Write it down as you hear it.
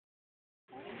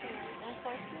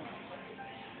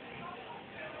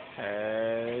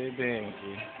Hey,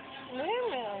 Binky. Leave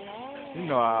me alone. You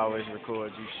know I always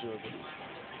record you, sugar.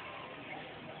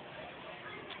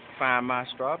 Find my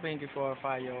straw, Binky, before I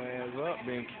fire your ass up,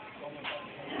 Binky.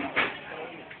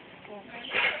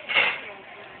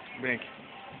 Binky,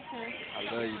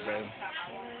 I love you, baby.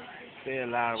 Say it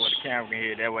loud where the camera can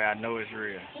hear. That way I know it's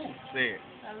real. Say it.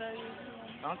 I love you.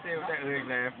 Don't say it with that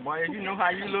ugly ass. Boy, if you know how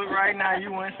you look right now,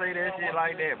 you wouldn't say that shit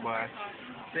like that, boy.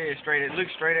 Say it straight. Look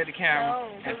straight at the camera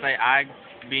and say, I,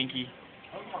 Binky,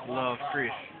 love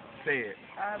Chris. Say it.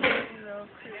 I really love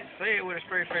Chris. Say it with a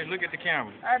straight face. Look at the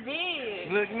camera. I did.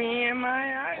 Look me in my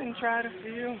eye and try to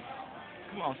feel.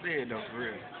 Come on, say it though, for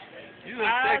real. You look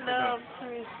I sexy love though.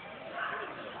 Chris.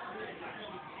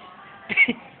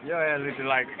 Your ass looking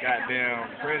like a goddamn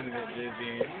president just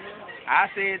then. I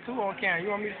say it too on camera. You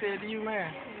want me to say it to you,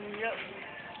 man? Yep.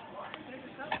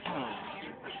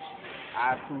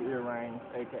 I have 2 earrings,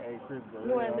 aka Chris.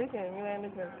 You ain't looking at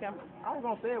the camera. I was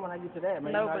gonna say it when I get to that,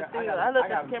 man. No, but still, I looked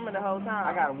at the camera the whole time.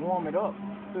 I gotta warm it up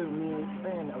to me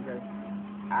saying, okay.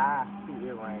 I 2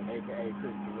 earrings, aka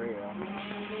Chris Terrell.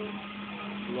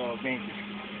 Love Binky.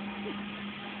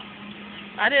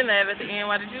 I didn't laugh at the end.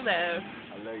 Why did you laugh?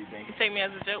 I love you, Binky. You take me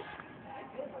as a joke.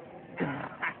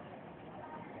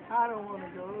 I don't wanna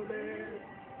go there.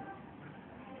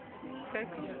 Okay,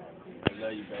 cool. I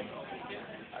love you, baby.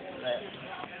 I love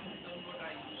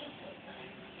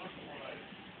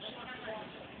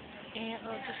you. End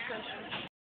of discussion.